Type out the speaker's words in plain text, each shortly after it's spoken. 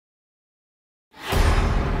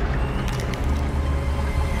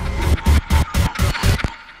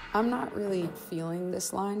I'm not really feeling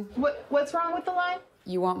this line. What's wrong with the line?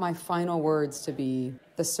 You want my final words to be,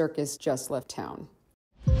 "The circus just left town."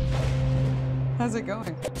 How's it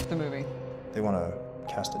going, the movie? They want to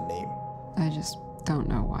cast a name. I just don't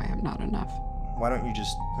know why I'm not enough. Why don't you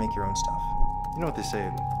just make your own stuff? You know what they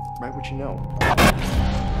say, write what you know.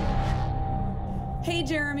 Hey,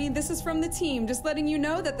 Jeremy, this is from the team. Just letting you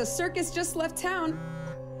know that the circus just left town.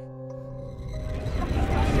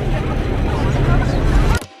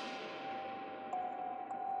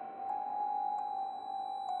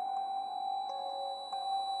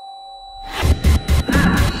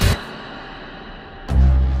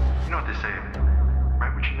 You know what they say,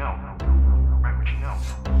 write what you know. Write what you know.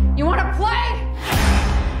 You want to play?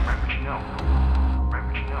 Write what you know. Write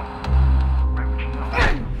what you know. Write what you know.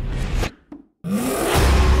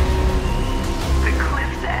 The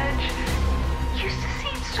cliff's edge used to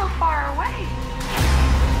seem so far away.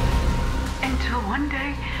 Until one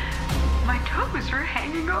day, my toes were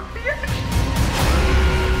hanging off the edge.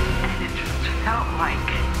 And it just felt like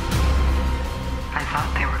I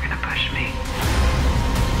thought they were going to push me.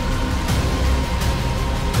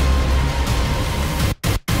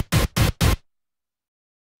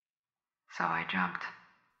 So I jumped.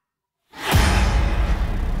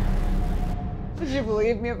 Would you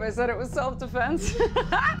believe me if I said it was self-defense?